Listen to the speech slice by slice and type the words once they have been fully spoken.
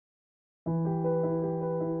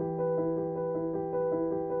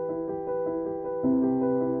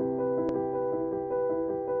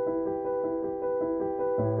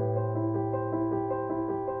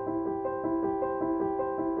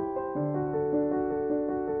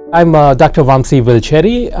I'm Dr. Vamsidhar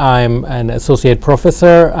Velcheti. I'm an associate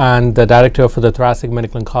professor and the director for the Thoracic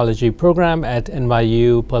Medical Oncology program at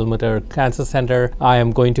NYU Perlmutter Cancer Center. I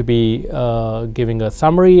am going to be giving a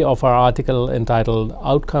summary of our article entitled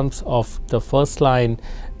Outcomes of the First-Line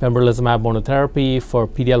Pembrolizumab Monotherapy for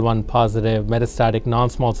PD-L1 positive metastatic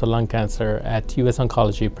non-small cell lung cancer at US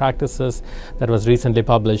Oncology Practices, that was recently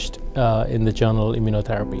published in the journal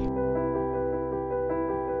Immunotherapy.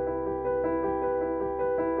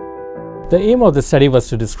 The aim of the study was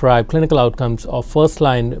to describe clinical outcomes of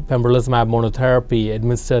first-line pembrolizumab monotherapy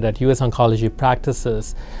administered at US Oncology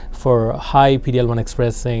Practices for high PD-L1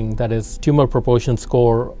 expressing, that is, tumor proportion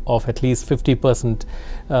score of at least 50%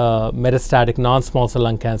 metastatic non-small cell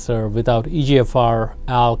lung cancer without EGFR,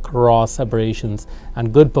 ALK, ROS aberrations,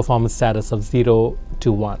 and good performance status of 0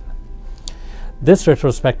 to 1. This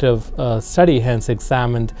retrospective study hence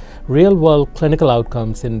examined real-world clinical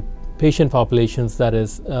outcomes in patient populations that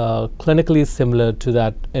is clinically similar to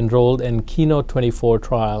that enrolled in KEYNOTE-24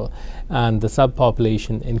 trial and the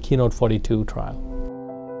subpopulation in KEYNOTE-42 trial.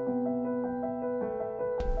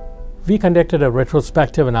 We conducted a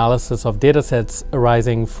retrospective analysis of data sets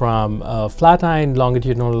arising from a Flatiron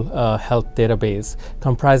longitudinal health database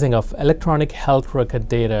comprising of electronic health record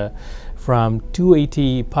data from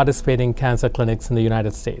 280 participating cancer clinics in the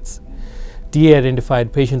United States.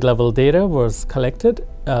 De-identified patient-level data was collected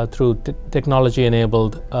through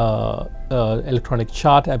technology-enabled electronic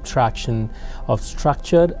chart abstraction of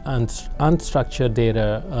structured and unstructured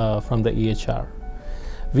data from the EHR.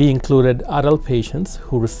 We included adult patients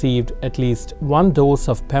who received at least one dose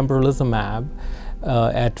of pembrolizumab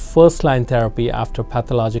at first-line therapy after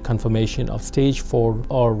pathologic confirmation of stage 4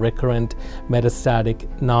 or recurrent metastatic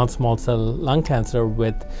non-small cell lung cancer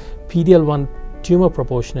with PD-L1 tumor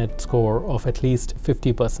proportionate score of at least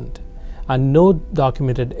 50%, and no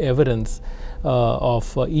documented evidence of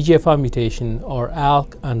EGFR mutation or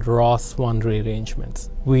ALK and ROS1 rearrangements.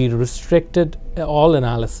 We restricted all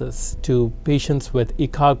analysis to patients with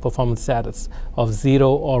ECOG performance status of 0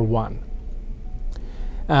 or 1,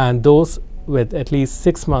 and those with at least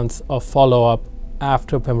 6 months of follow-up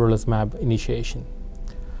after pembrolizumab initiation.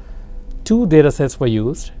 2 datasets were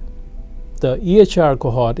used. The EHR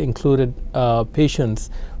cohort included patients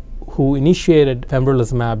who initiated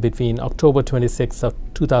pembrolizumab between October 26th of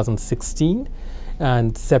 2016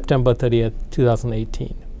 and September 30th,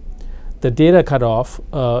 2018. The data cutoff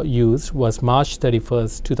used was March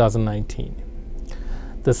 31st, 2019.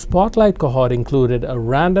 The Spotlight cohort included a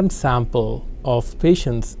random sample of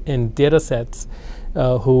patients in datasets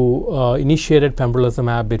who initiated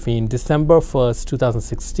pembrolizumab between December 1st,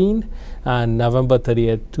 2016 and November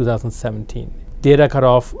 30th, 2017. Data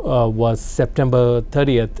cutoff was September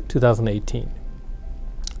 30th, 2018.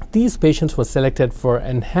 These patients were selected for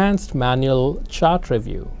enhanced manual chart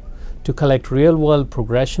review to collect real-world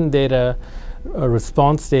progression data,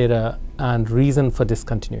 response data, and reason for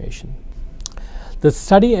discontinuation. The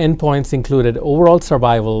study endpoints included overall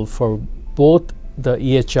survival for both the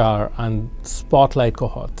EHR and Spotlight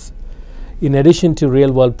cohorts. In addition to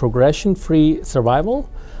real-world progression-free survival,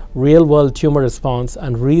 real-world tumor response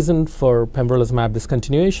and reason for pembrolizumab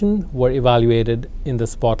discontinuation were evaluated in the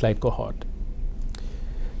Spotlight cohort.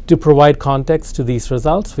 To provide context to these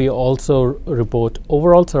results, we also report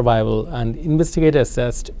overall survival and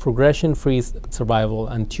investigator-assessed progression-free survival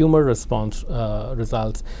and tumor response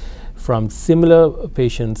results from similar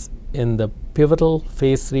patients in the pivotal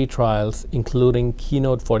phase 3 trials, including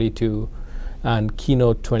KEYNOTE-42 and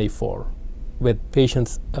KEYNOTE-24, with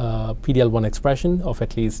patients' PD-L1 expression of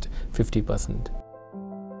at least 50%.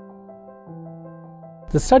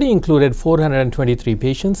 The study included 423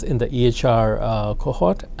 patients in the EHR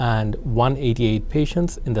cohort and 188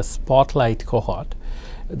 patients in the Spotlight cohort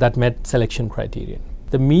that met selection criterion.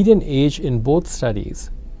 The median age in both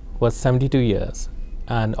studies was 72 years,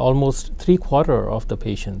 and almost 3/4 of the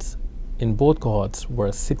patients in both cohorts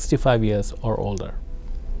were 65 years or older.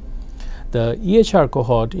 The EHR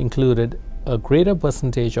cohort included a greater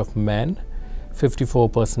percentage of men,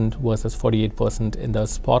 54% versus 48% in the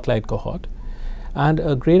Spotlight cohort, and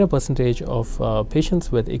a greater percentage of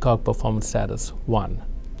patients with ECOG performance status 1,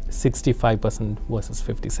 65% versus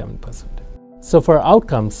 57%. So for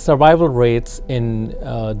outcomes, survival rates in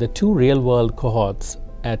the 2 real-world cohorts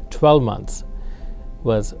at 12 months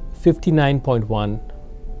was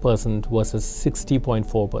 59.1% versus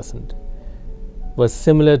 60.4%, was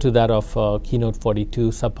similar to that of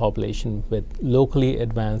KEYNOTE-42 subpopulation with locally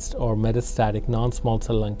advanced or metastatic non-small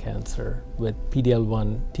cell lung cancer with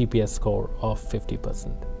PD-L1 TPS score of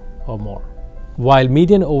 50% or more. While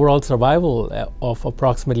median overall survival of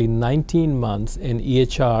approximately 19 months in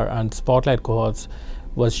EHR and Spotlight cohorts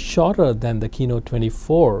was shorter than the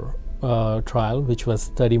KEYNOTE-24 trial, which was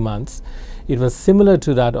 30 months. It was similar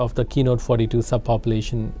to that of the KEYNOTE-42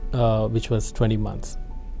 subpopulation, which was 20 months.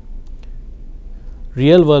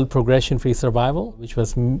 Real-world progression-free survival, which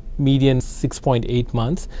was median 6.8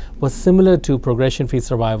 months, was similar to progression-free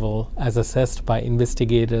survival as assessed by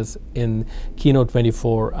investigators in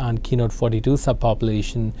KEYNOTE-24 and KEYNOTE-42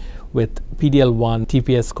 subpopulation with PD-L1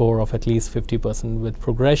 TPS score of at least 50%, with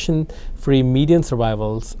progression-free median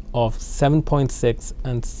survivals of 7.6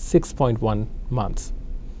 and 6.1 months.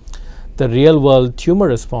 The real-world tumor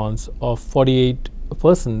response of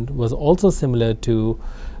 48% was also similar to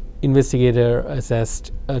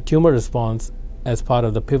investigator-assessed tumor response as part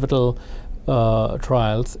of the pivotal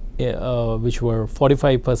trials, which were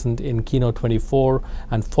 45% in KEYNOTE-24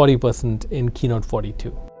 and 40% in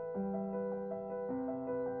KEYNOTE-42.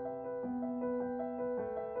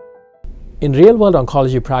 In real-world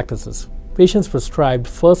oncology practices, patients prescribed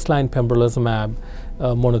first-line pembrolizumab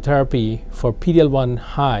monotherapy for PD-L1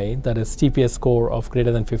 high, that is TPS score of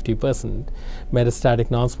greater than 50%,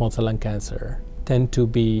 metastatic non-small cell lung cancer, tend to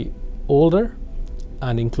be older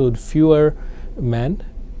and include fewer men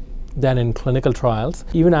than in clinical trials,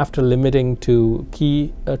 even after limiting to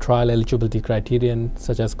key trial eligibility criterion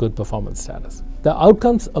such as good performance status. The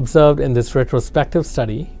outcomes observed in this retrospective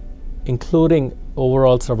study, including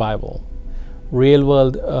overall survival,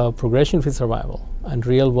 real-world progression-free survival, and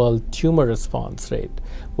real-world tumor response rate,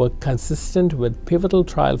 were consistent with pivotal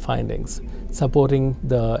trial findings supporting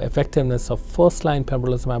the effectiveness of first-line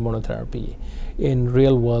pembrolizumab monotherapy in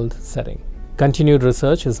real-world setting. Continued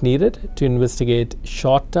research is needed to investigate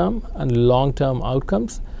short-term and long-term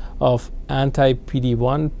outcomes of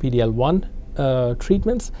anti-PD-1, PD-L1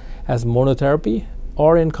 treatments as monotherapy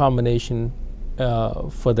or in combination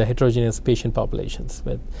for the heterogeneous patient populations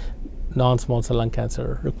with non-small cell lung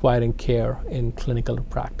cancer requiring care in clinical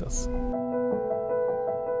practice.